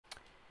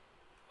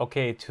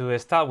Okay, to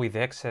start with the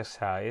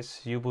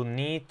exercise, you will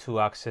need to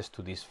access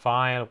to this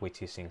file,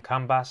 which is in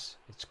Canvas.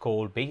 It's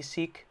called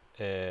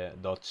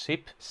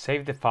basic.zip.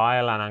 Save the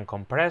file and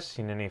uncompress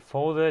in any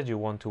folder you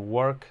want to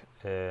work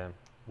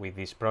with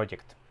this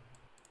project.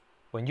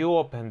 When you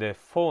open the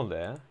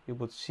folder, you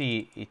would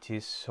see it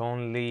is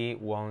only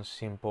one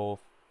simple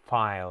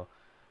file.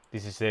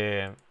 This is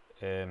the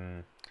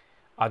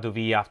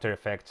Adobe After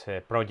Effects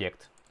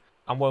project.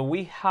 And what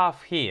we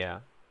have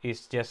here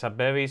is just a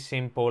very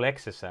simple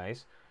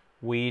exercise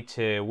which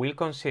will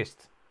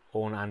consist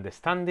on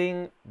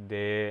understanding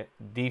the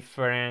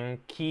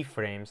different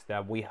keyframes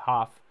that we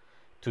have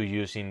to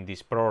use in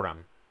this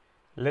program.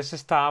 Let's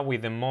start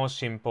with the most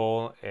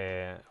simple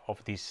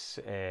of these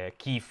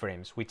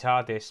keyframes, which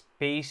are the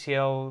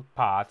spatial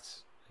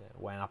paths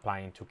when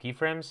applying to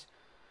keyframes.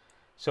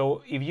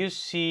 So if you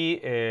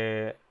see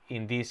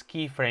in this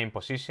keyframe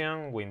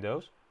position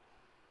windows,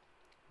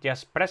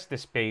 just press the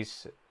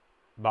space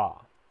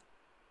bar.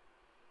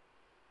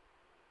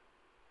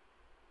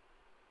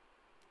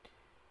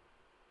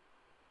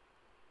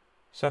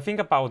 So think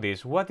about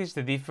this. What is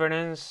the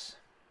difference?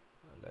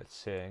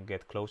 Let's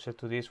get closer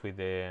to this with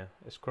the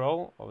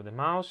scroll of the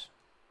mouse.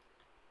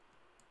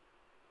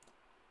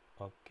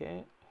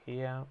 Okay,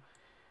 here.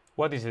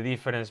 What is the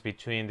difference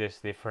between these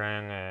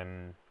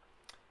different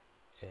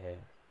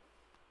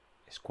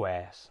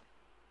squares?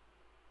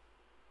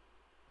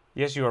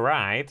 Yes, you're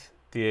right.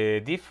 The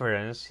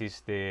difference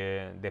is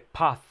the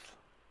path,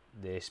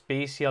 the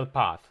spatial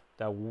path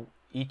that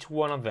each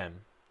one of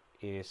them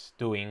is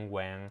doing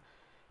when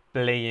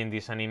playing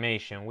this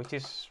animation, which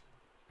is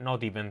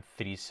not even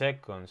 3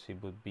 seconds.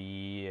 It would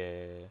be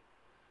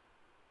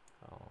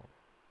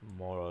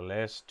more or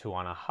less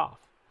 2.5.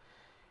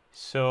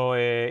 So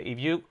if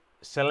you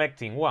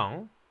selecting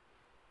one,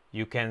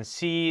 you can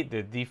see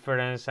the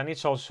difference, and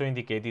it's also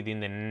indicated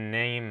in the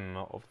name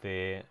of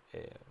the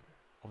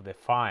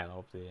file,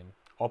 of the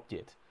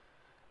object.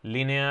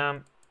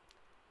 Linear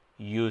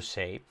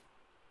U-shape.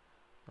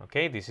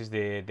 Okay, this is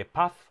the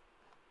path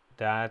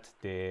that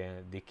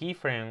the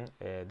keyframe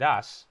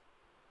does.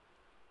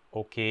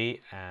 Okay,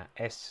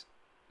 S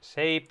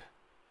shape,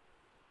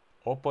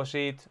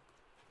 opposite,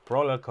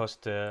 roller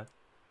coaster,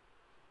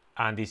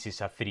 and this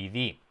is a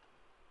 3D,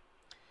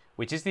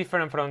 which is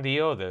different from the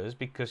others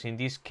because in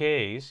this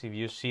case, if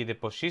you see the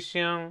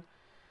position,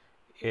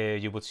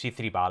 you would see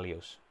 3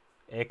 values,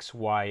 X,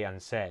 Y,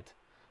 and Z,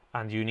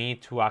 and you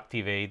need to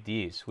activate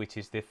this, which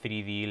is the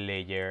 3D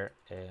layer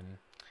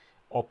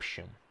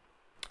option.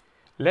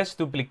 Let's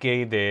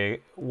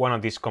duplicate one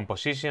of these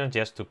compositions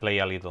just to play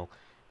a little.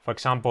 For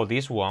example,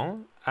 this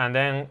one, and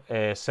then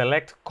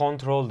select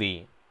Ctrl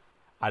D.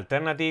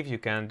 Alternative, you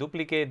can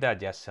duplicate that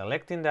just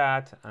selecting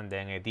that and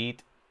then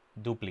edit,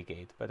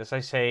 duplicate. But as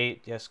I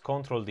say, just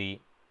Ctrl D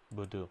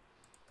would do.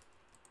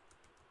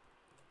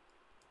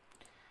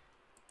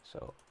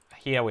 So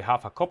here we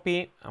have a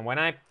copy, and when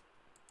I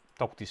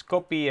took this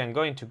copy, I'm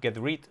going to get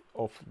rid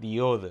of the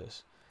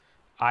others.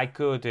 I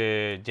could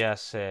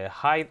just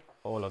hide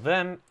all of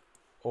them,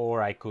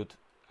 or I could,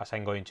 as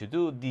I'm going to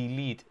do,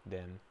 delete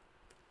them.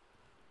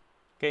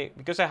 Okay,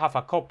 because I have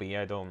a copy,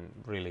 I don't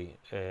really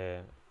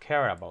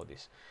care about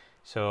this.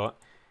 So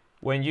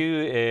when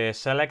you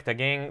select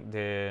again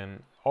the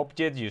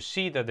object, you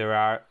see that there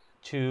are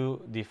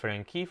 2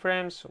 different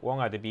keyframes,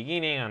 one at the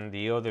beginning and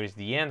the other is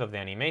the end of the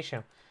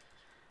animation.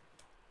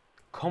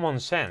 Common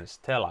sense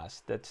tells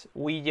us that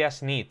we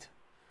just need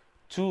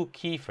 2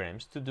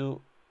 keyframes to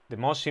do the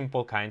most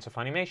simple kinds of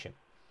animation.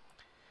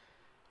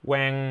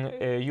 When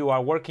you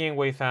are working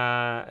with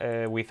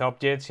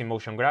objects in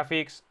motion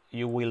graphics,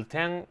 you will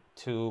tend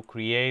to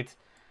create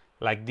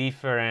like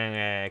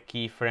different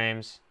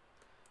keyframes,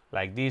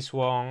 like this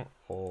one,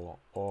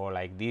 or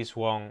like this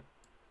one,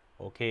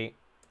 okay,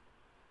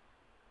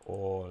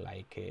 or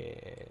like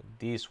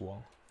this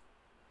one,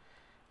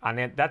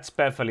 and that's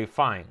perfectly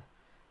fine.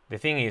 The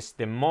thing is,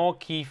 the more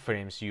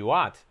keyframes you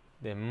add,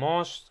 the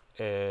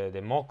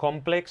more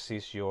complex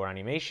is your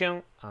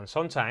animation, and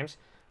sometimes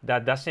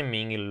that doesn't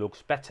mean it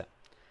looks better.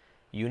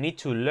 You need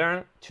to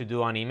learn to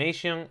do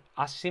animation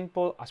as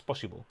simple as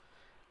possible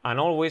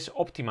and always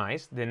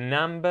optimize the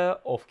number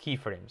of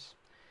keyframes.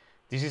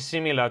 This is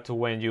similar to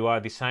when you are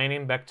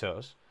designing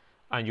vectors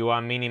and you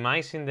are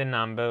minimizing the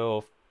number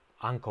of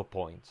anchor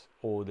points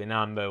or the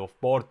number of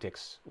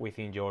vortex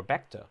within your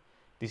vector.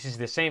 This is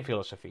the same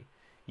philosophy.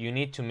 You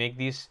need to make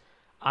this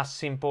as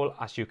simple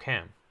as you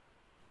can.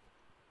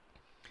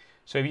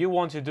 So if you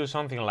want to do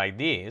something like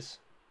this,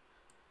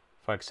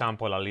 for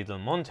example, a little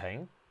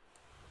mountain,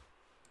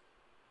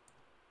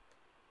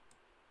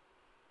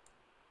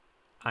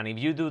 and if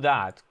you do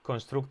that,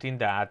 constructing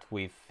that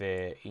with,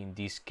 in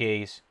this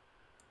case,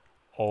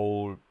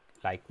 all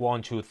like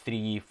 1, 2,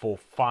 3, 4,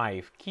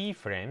 5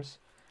 keyframes,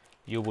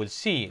 you will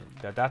see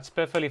that that's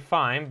perfectly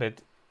fine,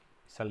 but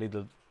it's a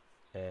little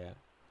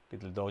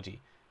dodgy,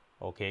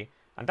 okay?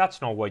 And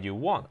that's not what you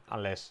want,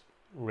 unless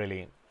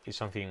really it's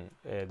something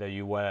that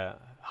you were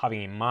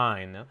having in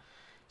mind.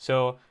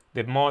 So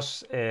the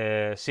most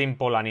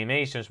simple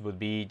animations would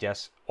be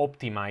just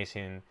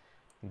optimizing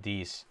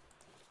this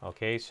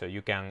Okay, so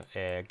you can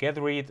get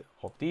rid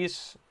of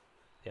this,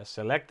 just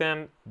select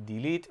them,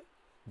 delete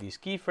these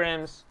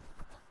keyframes,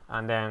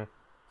 and then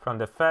from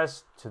the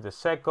first to the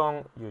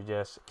second, you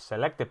just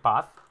select the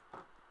path.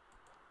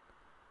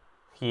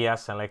 Here,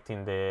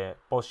 selecting the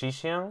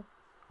position,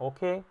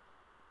 okay,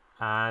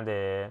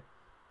 and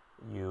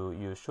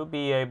you should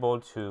be able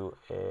to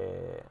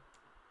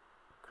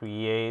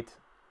create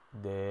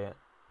the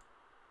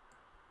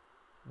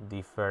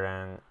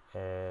different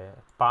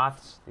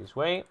paths this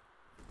way,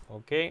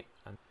 okay,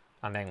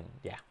 and then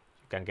yeah,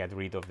 you can get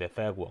rid of the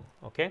third one,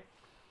 okay.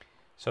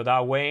 So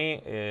that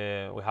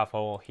way we have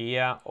all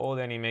here all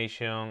the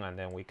animation, and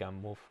then we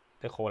can move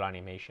the whole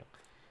animation.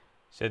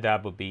 So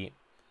that would be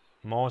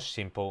more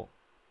simple,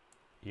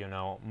 you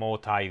know, more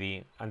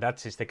tidy, and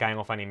that is the kind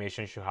of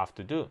animations you have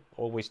to do.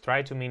 Always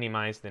try to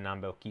minimize the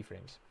number of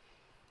keyframes.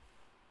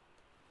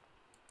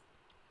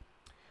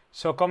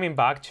 So coming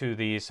back to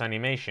this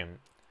animation,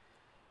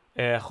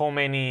 how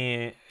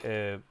many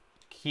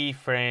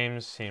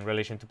keyframes in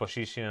relation to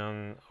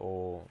position,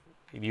 or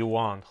if you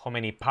want, how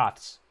many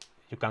paths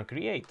you can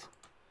create.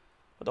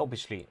 But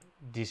obviously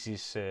this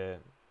is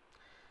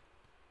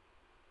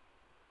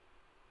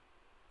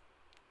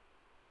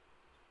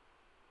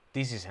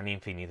an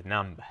infinite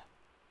number.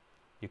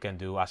 You can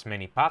do as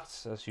many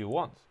paths as you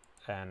want,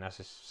 and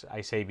as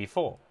I say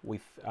before,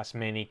 with as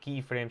many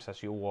keyframes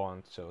as you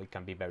want, so it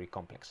can be very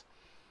complex.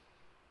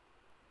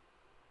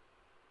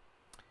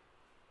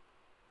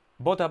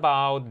 What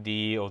about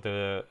the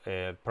other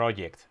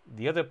project?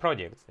 The other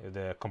project,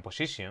 the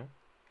composition,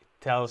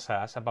 tells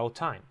us about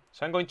time.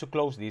 So I'm going to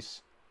close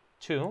this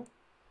two,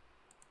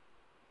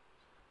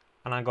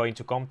 and I'm going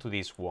to come to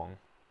this one.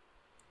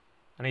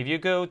 And if you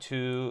go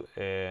to,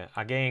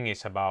 again,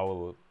 it's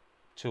about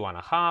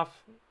 2.5,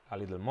 a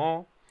little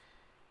more.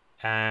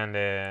 And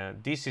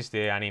this is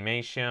the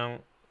animation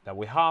that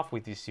we have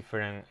with these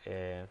different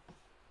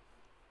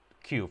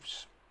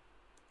cubes.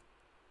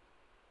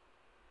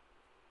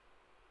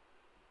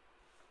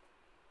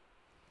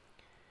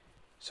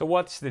 So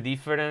what's the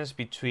difference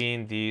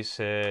between these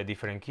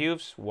different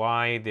cubes?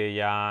 Why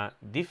they are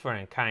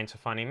different kinds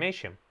of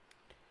animation?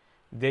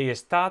 They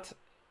start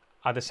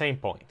at the same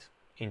point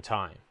in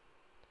time,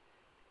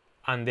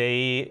 and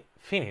they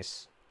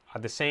finish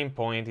at the same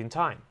point in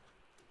time.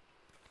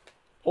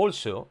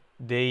 Also,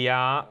 they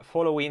are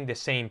following the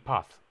same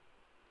path.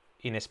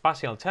 In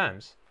spatial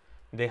terms,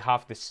 they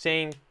have the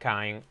same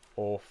kind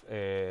of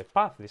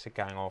path, the same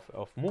kind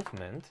of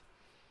movement.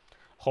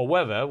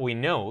 However, we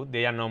know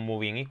they are not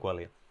moving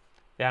equally.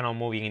 They are not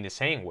moving in the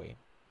same way.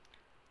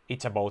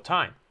 It's about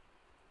time.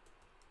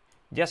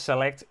 Just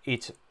select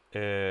each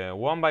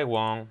one by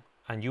one,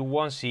 and you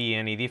won't see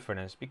any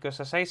difference,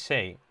 because as I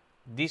say,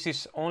 this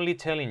is only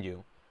telling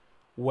you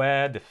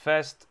where the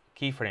first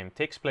keyframe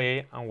takes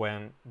place and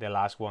when the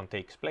last one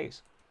takes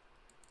place.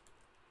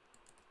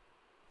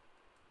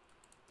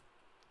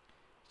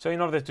 So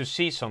in order to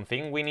see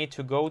something, we need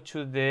to go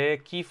to the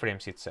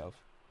keyframes itself.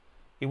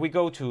 If we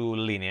go to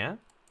linear,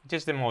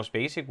 just the most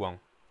basic one,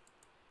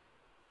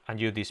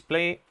 and you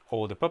display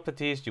all the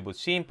properties, you would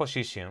see in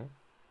position.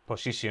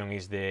 Position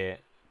is the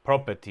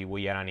property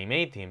we are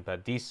animating,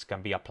 but this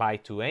can be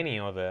applied to any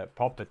other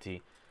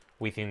property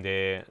within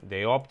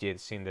the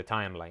objects in the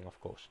timeline, of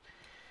course.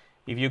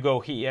 If you go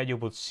here, you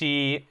would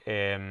see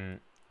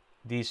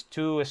these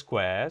two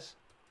squares,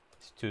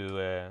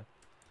 two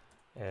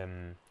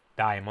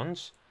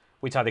diamonds,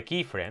 which are the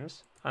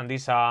keyframes, and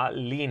these are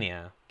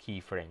linear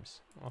keyframes,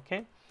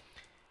 okay?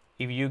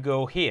 If you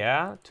go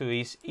here to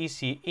this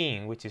easy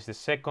in, which is the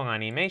second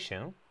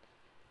animation,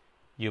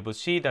 you will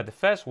see that the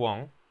first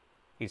one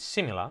is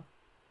similar,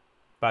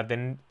 but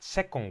the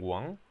second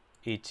one,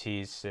 it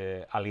is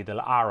a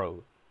little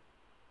arrow.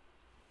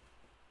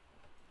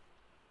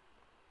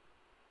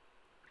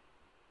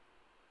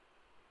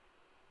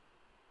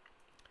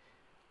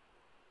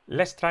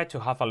 Let's try to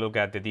have a look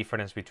at the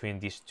difference between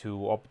these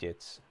two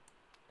objects.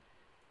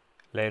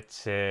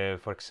 Let's,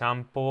 for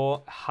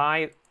example,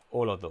 hide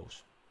all of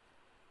those.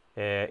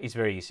 It's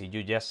very easy.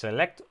 You just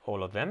select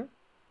all of them.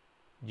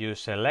 You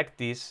select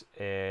this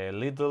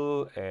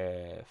little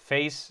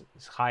face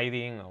is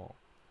hiding, or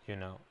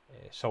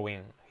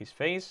showing his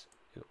face.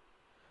 You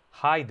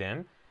hide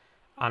them,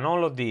 and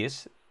all of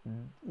this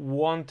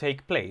won't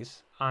take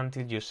place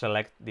until you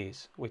select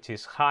this, which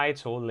is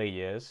hides all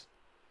layers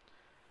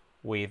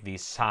with the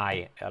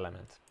psi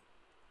element.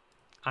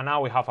 And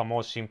now we have a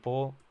more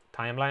simple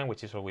timeline,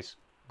 which is always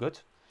good.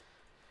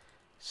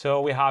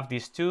 So we have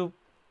these two.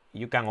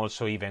 You can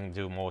also even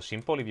do more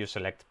simple if you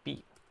select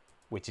P,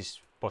 which is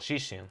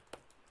position.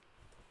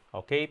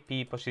 Okay,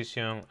 P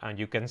position, and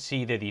you can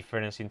see the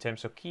difference in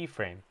terms of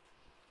keyframe.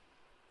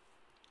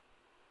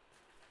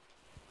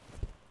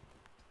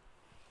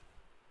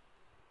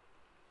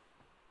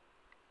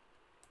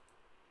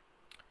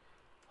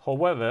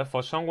 However,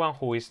 for someone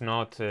who is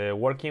not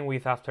working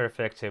with After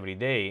Effects every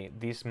day,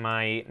 this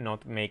might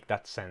not make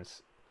that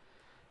sense.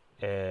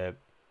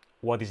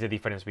 What is the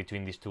difference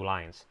between these two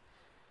lines?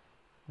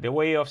 The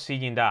way of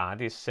seeing that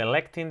is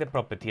selecting the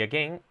property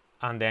again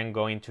and then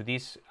going to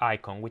this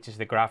icon, which is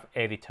the graph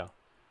editor.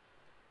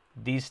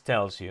 This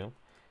tells you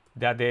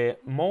that the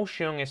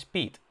motion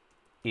speed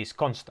is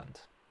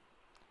constant.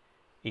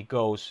 It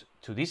goes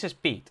to this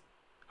speed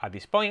at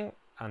this point,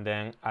 and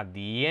then at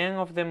the end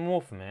of the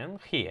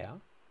movement here,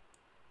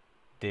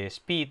 the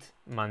speed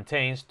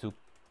maintains to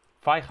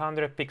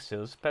 500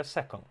 pixels per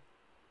second,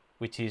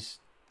 which is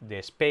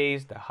the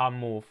space that have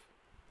moved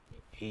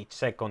each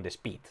second, the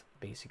speed,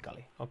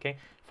 basically. Okay,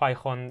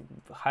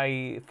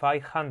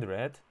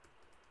 500,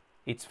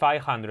 it's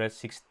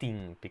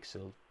 516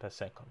 pixels per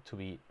second to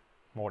be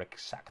more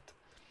exact.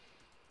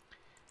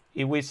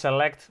 If we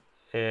select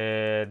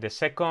the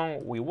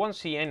second, we won't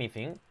see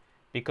anything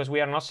because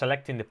we are not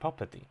selecting the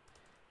property.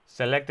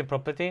 Select the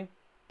property,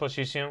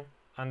 position,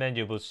 and then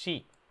you will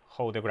see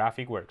how the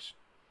graphic works.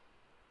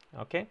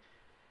 Okay,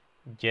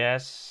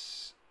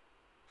 yes,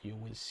 you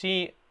will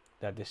see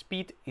that the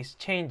speed is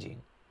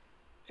changing.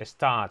 It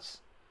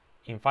starts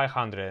in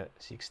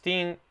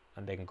 516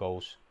 and then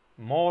goes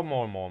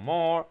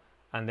more,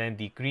 and then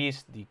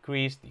decrease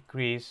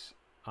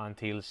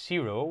until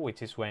 0,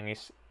 which is when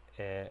it's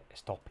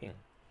stopping.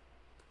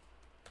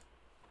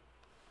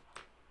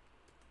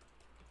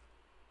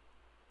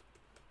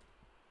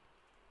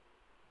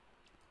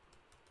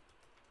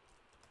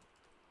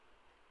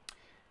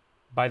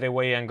 By the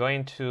way, I'm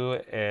going to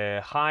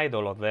hide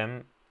all of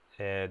them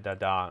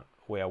that are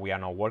where we are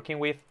not working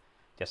with.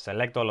 Just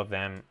select all of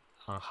them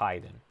and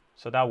hide them.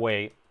 So that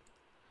way,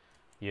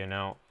 you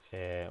know,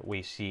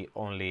 we see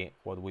only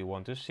what we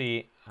want to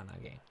see. And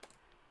again,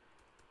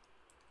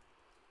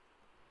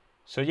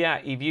 so yeah,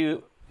 if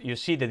you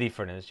see the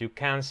difference, you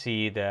can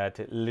see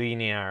that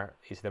linear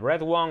is the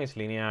red one, is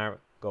linear,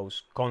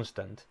 goes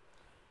constant,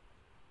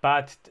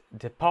 but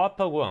the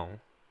purple one,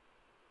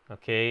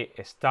 okay,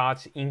 it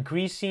starts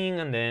increasing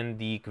and then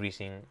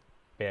decreasing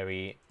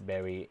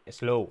very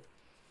slow.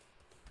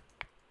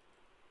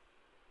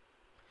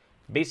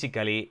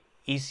 Basically,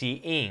 easy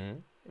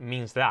in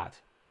means that.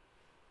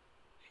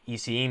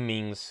 Easy in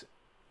means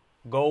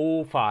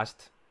go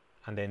fast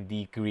and then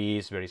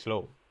decrease very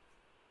slow.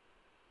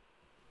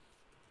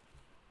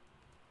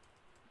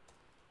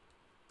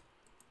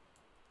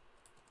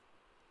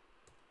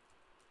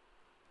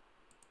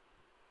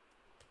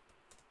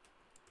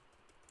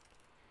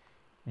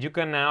 You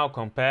can now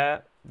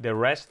compare the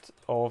rest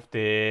of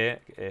the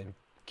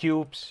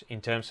cubes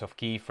in terms of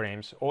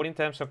keyframes or in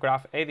terms of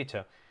graph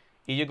editor.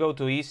 If you go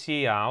to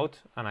easy out,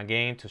 and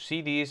again to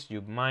see this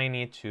you might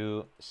need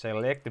to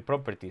select the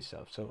property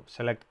itself. So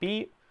select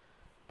P,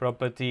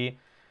 property,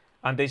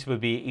 and this will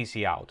be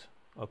easy out.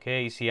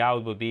 Okay, easy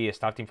out will be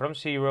starting from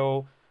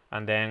 0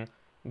 and then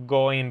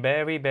going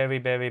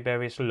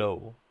very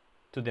slow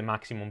to the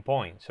maximum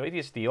point. So it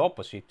is the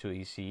opposite to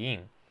easy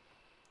in.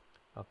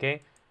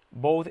 Okay,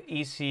 both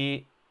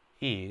easy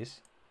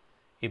is,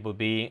 it will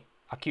be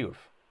a curve.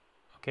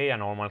 Okay, a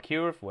normal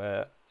curve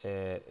where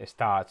it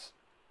starts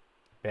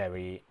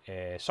very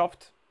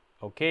soft,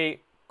 okay,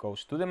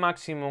 goes to the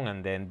maximum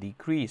and then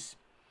decrease.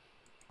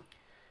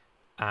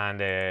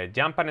 And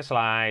jump and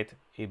slide,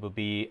 it will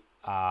be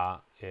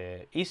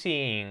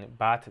easy in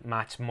but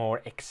much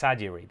more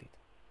exaggerated.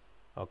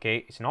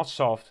 Okay, it's not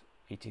soft,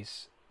 it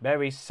is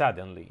very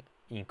suddenly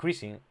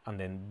increasing and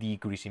then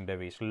decreasing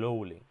very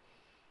slowly.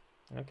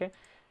 Okay,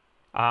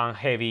 and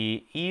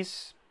heavy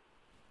is,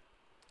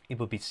 it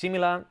will be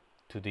similar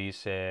to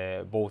this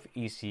both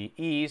easy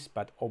is,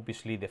 but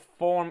obviously the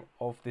form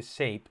of the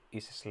shape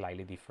is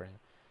slightly different.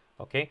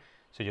 Okay,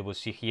 so you will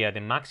see here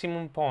the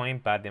maximum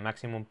point, but the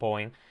maximum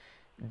point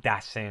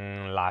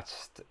doesn't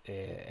last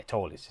at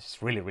all. It's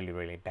really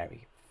very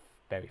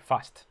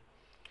fast.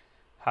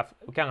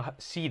 We can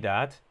see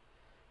that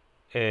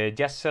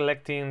just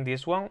selecting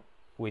this one,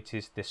 which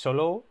is the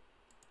solo.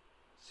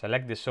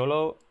 Select the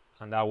solo,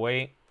 and that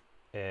way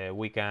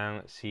we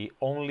can see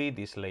only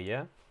this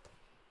layer.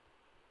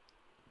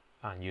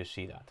 And you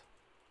see that.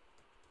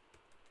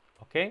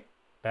 Okay,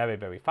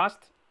 very fast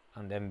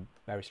and then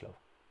very slow.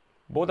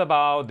 What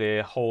about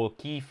the whole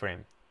keyframe?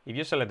 If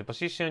you select the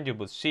position, you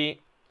will see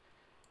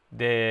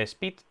the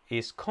speed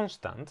is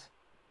constant,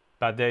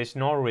 but there is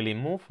no really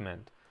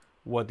movement.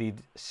 What it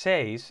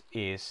says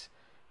is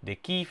the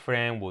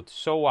keyframe would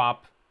show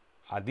up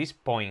at this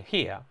point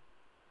here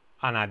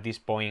and at this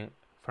point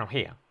from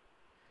here.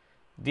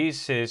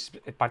 This is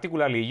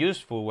particularly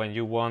useful when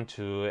you want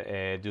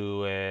to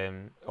do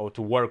or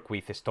to work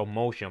with stop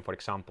motion, for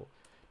example,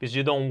 because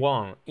you don't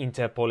want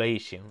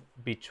interpolation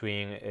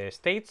between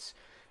states.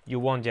 You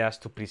want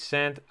just to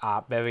present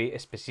a very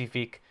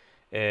specific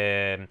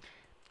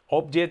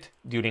object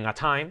during a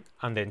time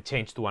and then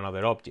change to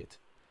another object.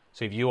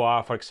 So if you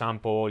are, for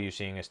example,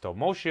 using stop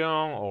motion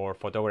or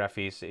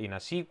photographies in a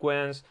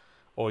sequence,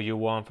 or you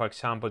want, for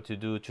example, to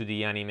do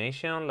 2D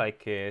animation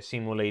like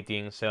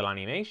simulating cell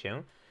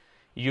animation,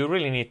 you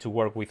really need to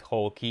work with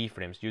whole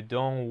keyframes. You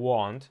don't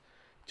want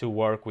to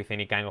work with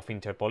any kind of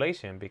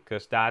interpolation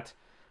because that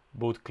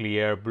would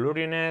clear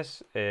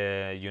blurriness,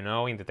 you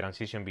know, in the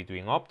transition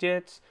between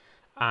objects,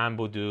 and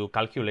would do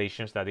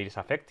calculations that is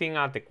affecting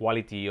the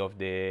quality of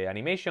the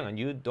animation, and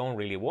you don't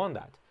really want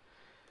that.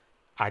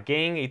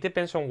 Again, it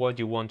depends on what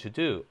you want to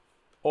do.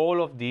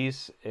 All of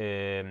these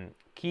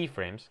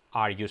keyframes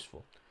are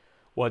useful.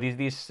 What is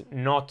this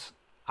not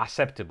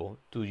acceptable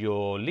to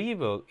your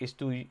level is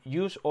to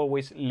use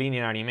always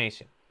linear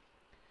animation.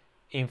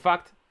 In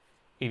fact,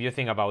 if you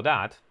think about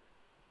that,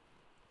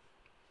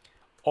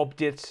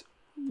 objects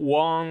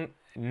won't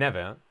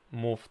never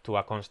move to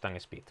a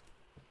constant speed.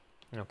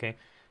 Okay,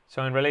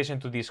 so in relation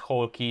to this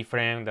whole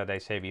keyframe that I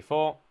said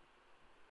before,